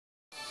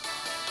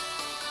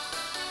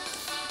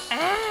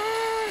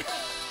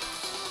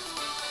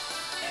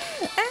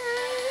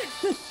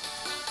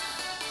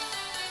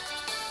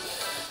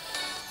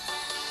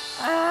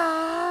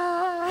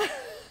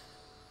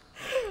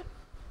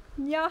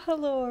Yeah,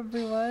 hello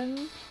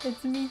everyone.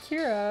 It's me,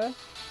 Kira.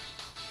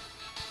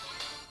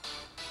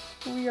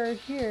 We are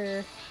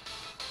here.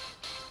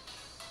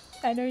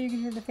 I know you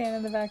can hear the fan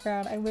in the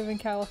background. I live in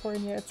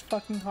California. It's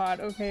fucking hot.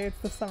 Okay, it's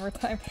the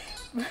summertime.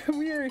 But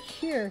we are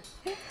here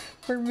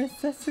for Miss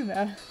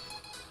Setsuna.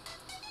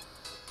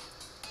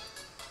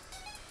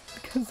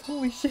 Because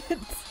holy shit.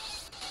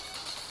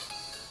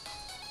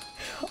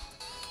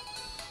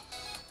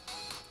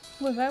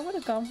 Look, I would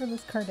have gone for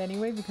this card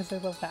anyway because I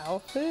love the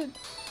outfit.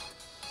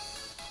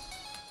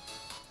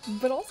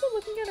 But also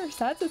looking at her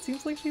stats, it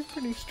seems like she's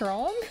pretty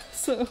strong.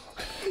 So,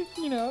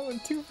 you know,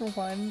 2 for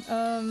 1.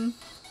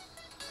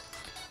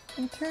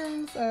 In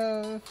terms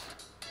of...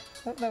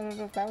 Oh,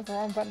 no, that was the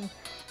wrong button.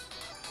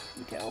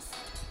 Details.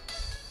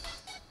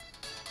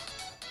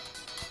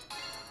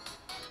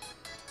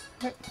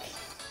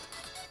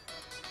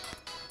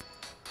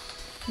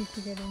 Keep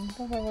forgetting.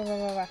 Blah, blah, blah, blah,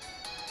 blah, blah.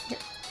 Here.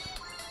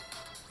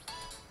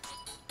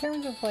 In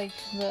terms of, like,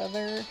 the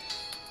other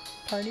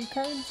party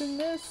cards in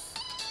this...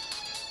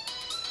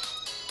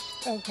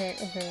 Okay,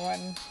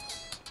 one.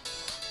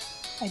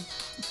 I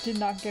did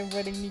not get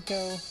Wedding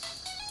Nico.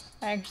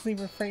 I actually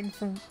refrained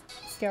from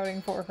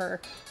scouting for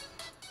her.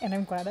 And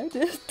I'm glad I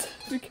did,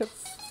 because...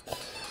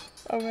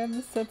 Oh man,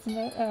 Miss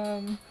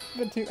Setsuna.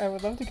 But I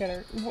would love to get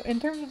her. In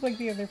terms of, like,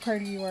 the other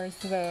party URs,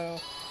 though...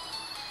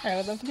 I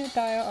would love to get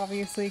Daya,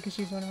 obviously, because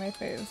she's one of my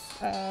faves.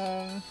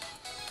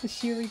 The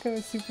Shioriko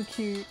is super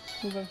cute.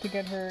 Would love to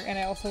get her. And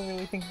I also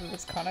really think that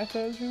this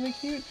Kanata is really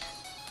cute.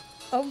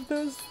 Of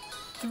those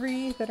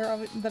 3 that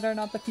are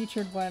not the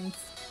featured ones,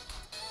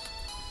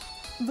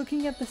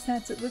 looking at the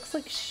stats, it looks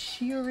like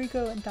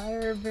Shioriko and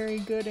Daya are very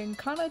good, and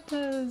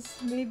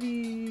Kanata's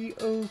maybe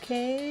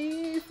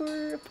okay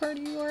for a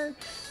party war.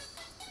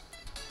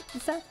 The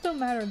stats don't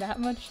matter that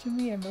much to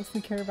me. I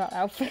mostly care about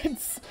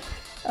outfits.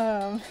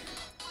 So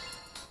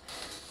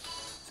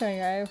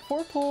anyway, I have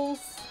 4 pulls.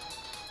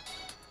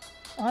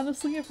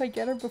 Honestly, if I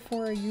get her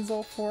before I use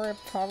all 4, I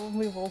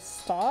probably will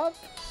stop.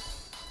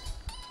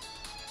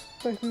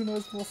 But who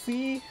knows, we'll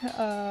see.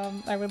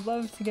 I would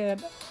love to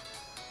get,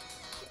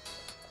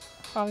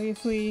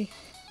 obviously,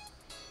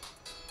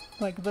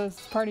 like those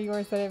party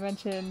URs that I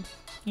mentioned,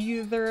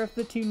 either of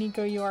the 2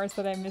 Nico URs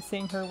that I'm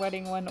missing, her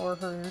wedding one or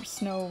her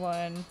snow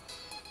one.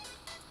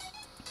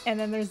 And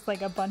then there's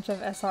like a bunch of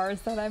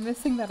SRs that I'm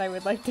missing that I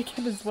would like to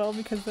get as well,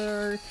 because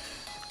there's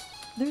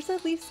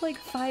at least like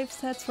 5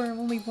 sets where I'm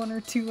only 1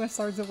 or 2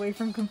 SRs away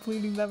from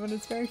completing them, and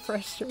it's very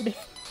frustrating.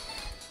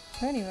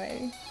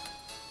 Anyway.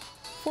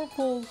 4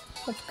 pulls,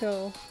 let's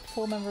go.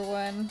 Pull number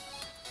 1.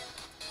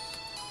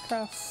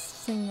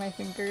 Crossing my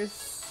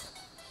fingers.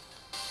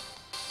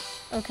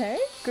 Okay,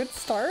 good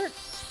start.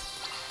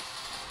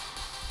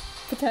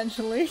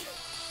 Potentially.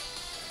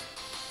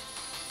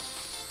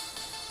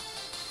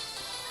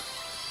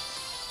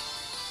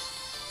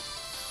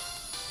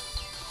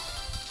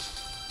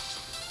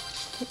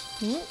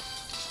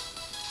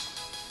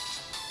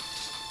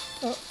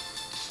 Oh.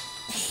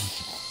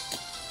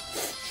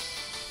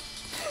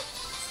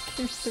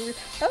 Oh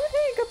hey,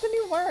 I got the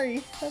new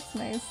Mari! That's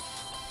nice.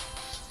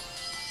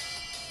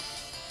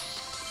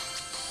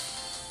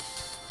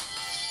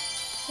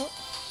 Oh.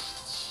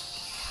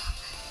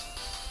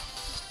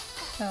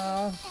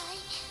 Oh.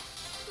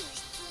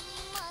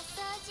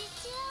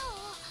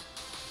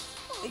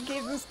 They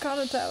gave this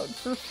Kanata out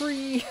for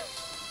free.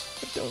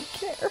 I don't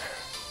care.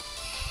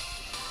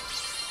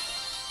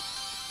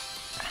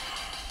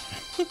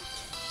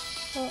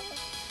 Oh.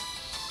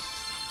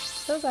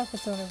 Those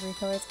outfits don't have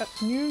recoils. Oh,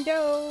 new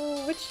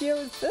yo! Which yo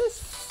is this?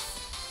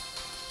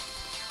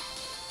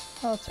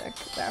 I'll check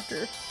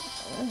after.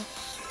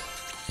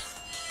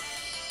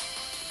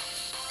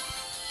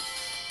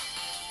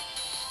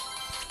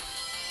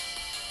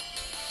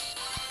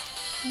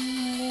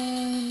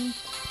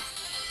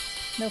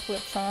 No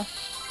flips, huh?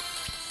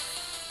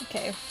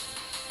 Okay.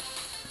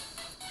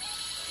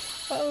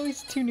 Oh,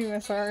 these 2 new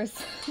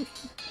SRs.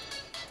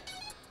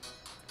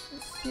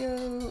 This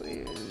yo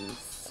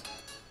is...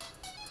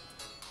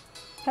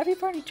 Happy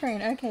Party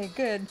Train! Okay,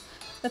 good.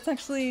 That's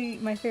actually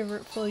my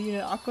favorite full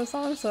unit Aqua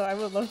song, so I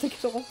would love to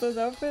get all of those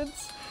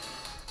outfits.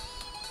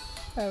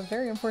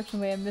 Very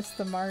unfortunately, I missed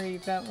the Mari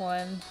event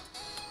one.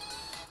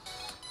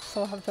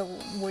 So I'll have to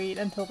wait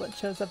until it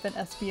shows up in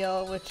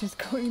SBL, which is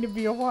going to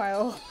be a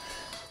while.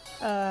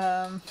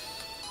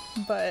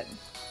 But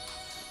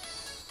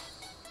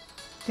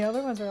the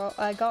other ones are all,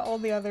 I got all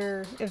the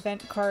other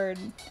event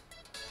cards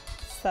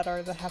that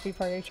are the Happy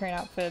Party Train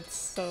outfits,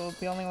 so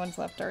the only ones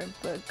left are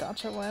the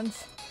gacha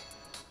ones.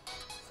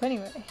 So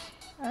anyway,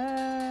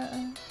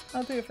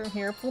 I'll do it from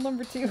here. Pull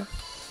number 2.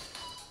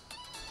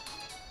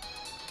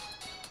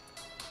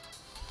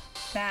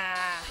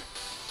 Ah.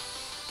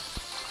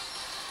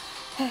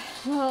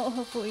 Well,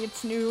 hopefully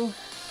it's new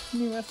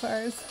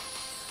SRs.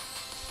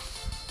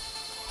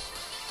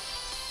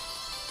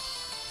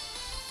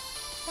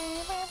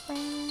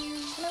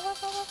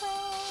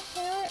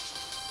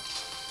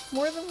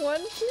 More than 1,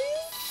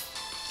 please?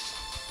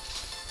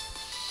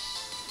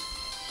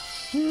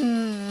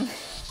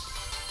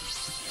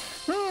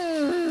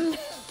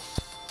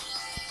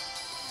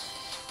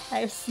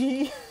 I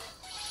see.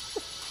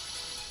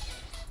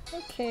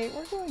 Okay,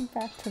 we're going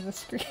back to the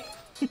screen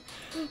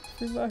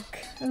for luck.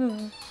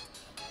 I'm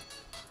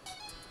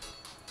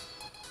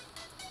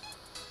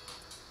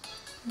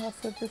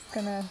also just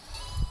gonna...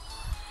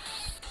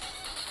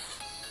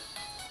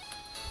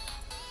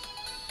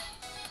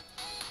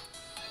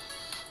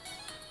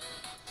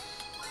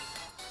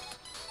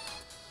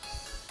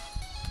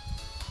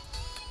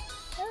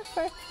 Oh,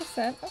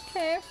 5%,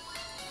 okay.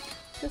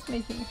 Just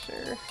making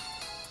sure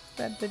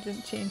that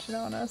didn't change it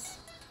on us.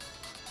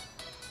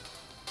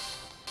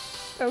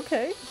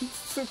 Okay,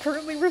 so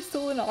currently we're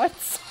still in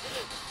odds.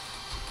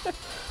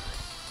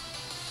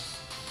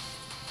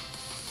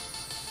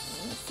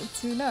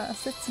 Setsuna,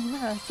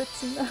 Setsuna,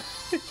 Setsuna.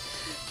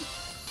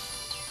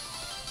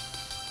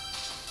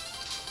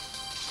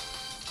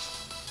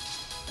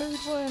 Third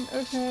one,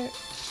 okay.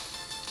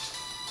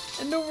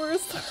 And no more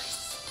SRs.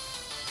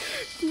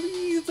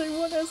 Please, I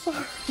want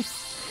SRs.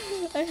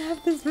 I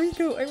have this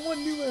Rico, I want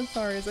new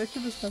SRs. I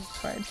should have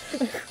specified.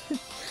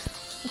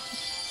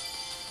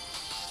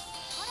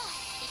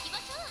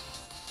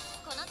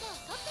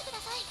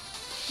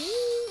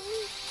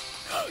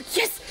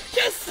 Yes!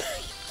 Yes!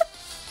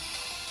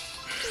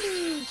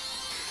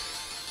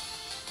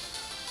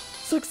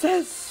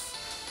 Success!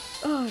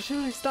 Oh, should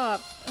I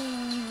stop?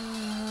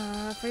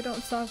 If I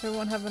don't stop, I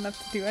won't have enough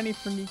to do any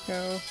for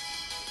Nico.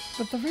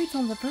 But the rates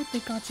on the birthday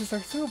gotchas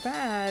are so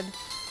bad.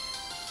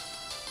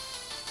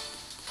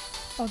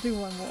 I'll do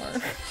one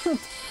more.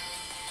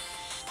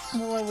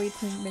 Well, I'll wait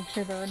to make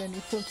sure there aren't any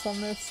flips on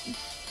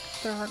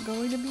this. There aren't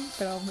going to be,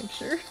 but I'll make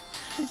sure.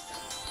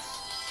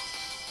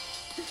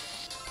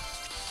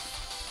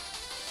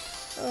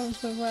 Oh, I'm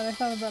so glad I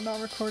thought about not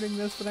recording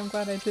this, but I'm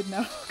glad I did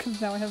now, because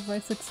now I have my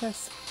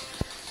success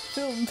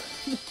filmed.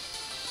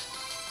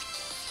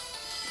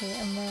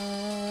 Okay,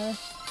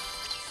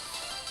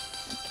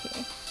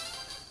 okay.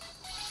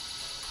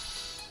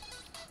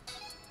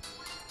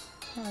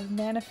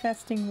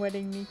 Manifesting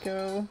wedding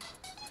Nico.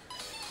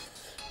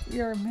 We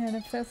are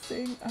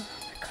manifesting. Oh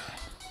my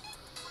god.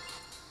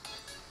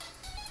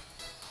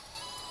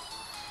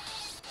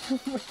 Oh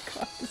my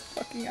god, this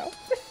fucking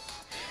outfit.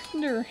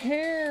 And her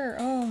hair!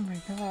 Oh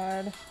my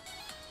god.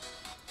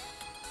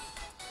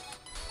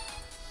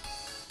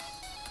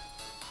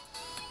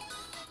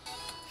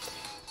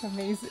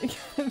 Amazing.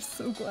 I'm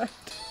so glad.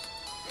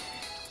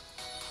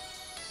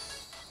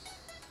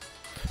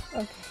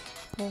 Okay,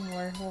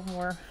 one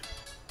more.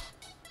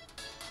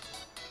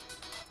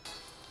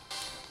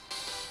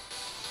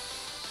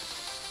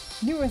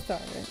 New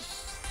SRs.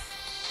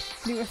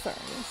 New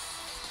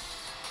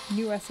SRs.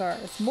 New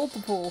SRs.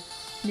 Multiple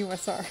new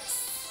SRs.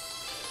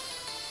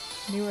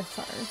 New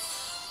SRs.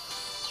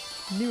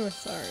 New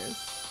SRs.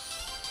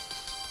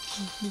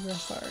 New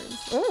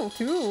SRs. Oh,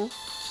 2!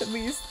 At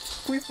least.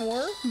 Please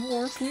more?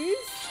 More, please?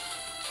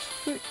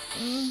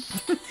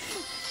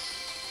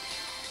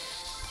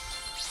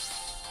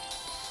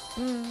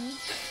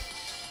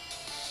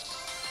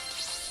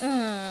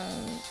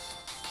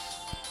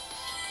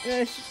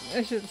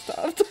 I should have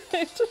stopped.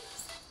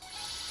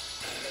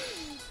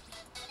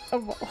 Oh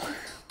well.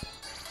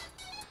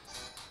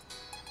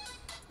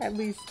 At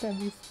least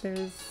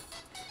there's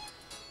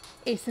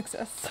a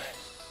success.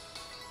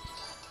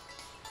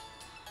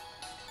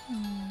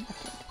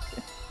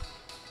 Okay.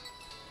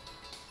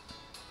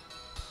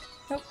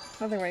 Nope,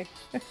 other way.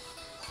 Oop.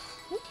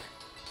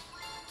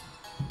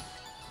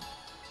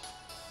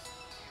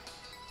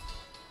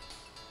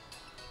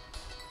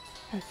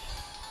 Okay.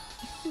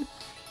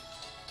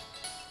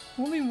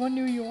 Only one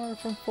new UR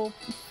from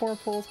 4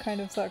 pulls kind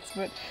of sucks,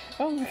 but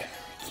oh my god.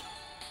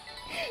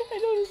 I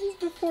noticed this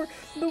before.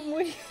 The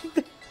way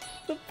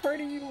the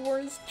party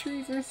UR's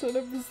trees are set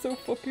up is so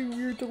fucking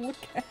weird to look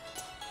at.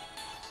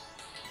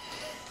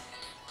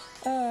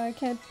 I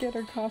can't get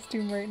her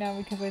costume right now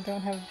because I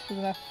don't have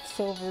enough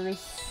silvers.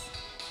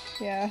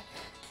 Yeah,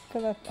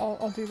 but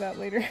I'll do that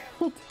later.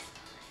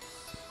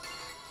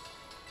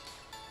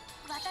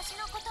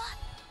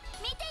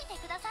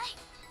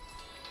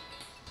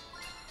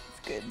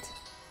 It's good.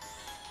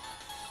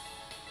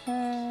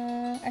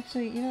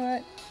 Actually, you know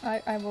what?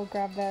 I will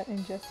grab that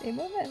in just a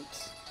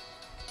moment.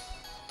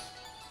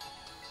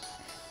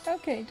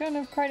 Okay, don't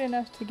have quite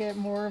enough to get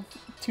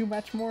too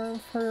much more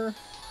of her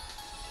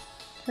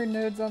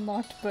nodes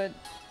unlocked, but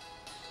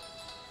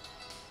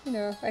you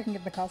know, I can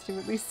get the costume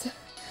at least.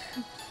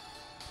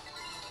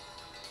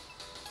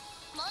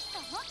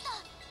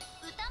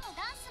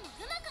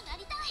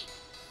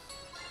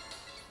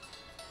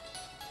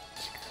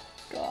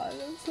 God,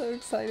 I'm so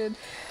excited.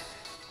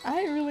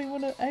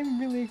 I'm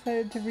really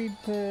excited to read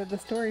the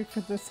story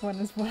for this one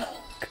as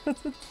well, because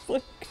it's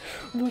like,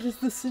 what is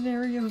the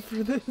scenario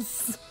for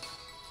this?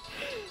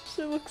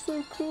 She looks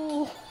so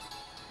cool.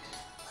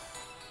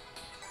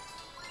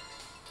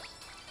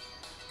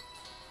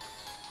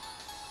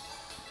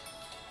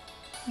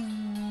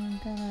 I'm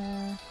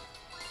gonna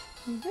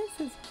do this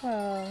as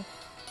well.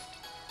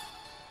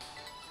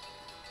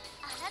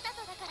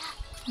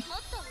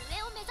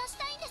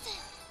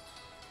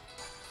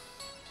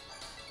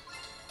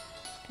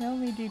 can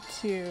only do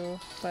 2,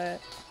 but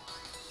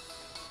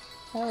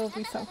that will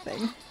be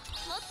something.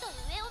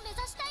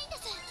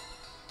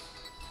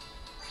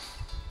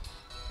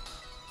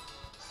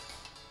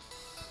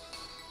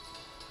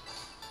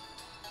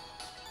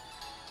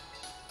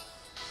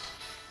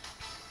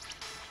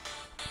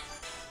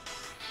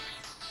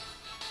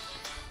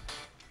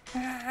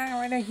 Ah,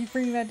 why do I keep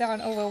bringing that down?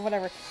 Oh well,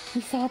 whatever.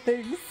 He saw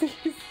things.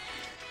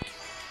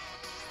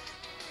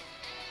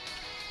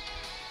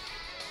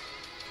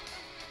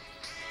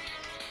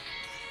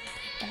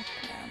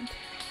 Background.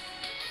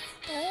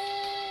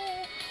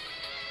 Ah.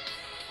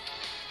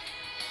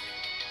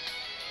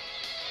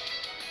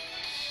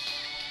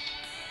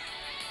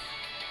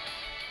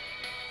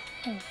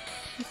 Oh,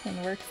 this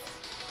one works.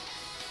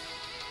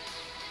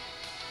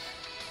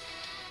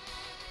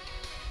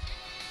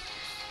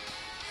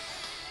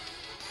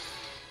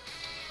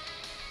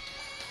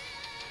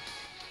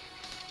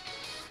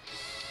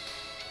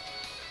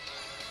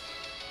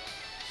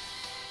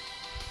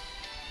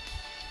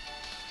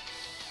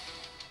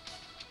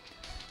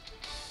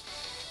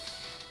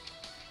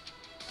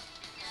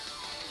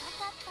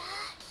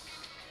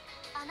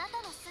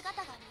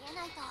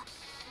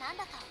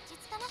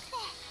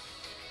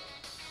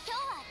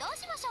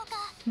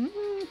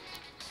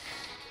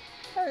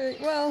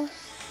 Alright, well,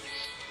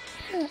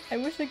 I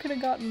wish I could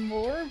have gotten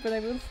more, but I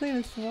will say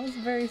this was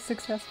very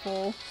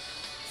successful.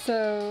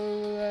 So,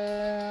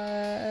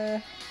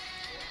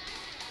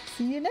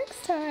 see you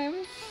next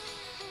time!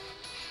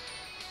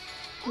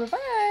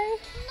 Bye-bye!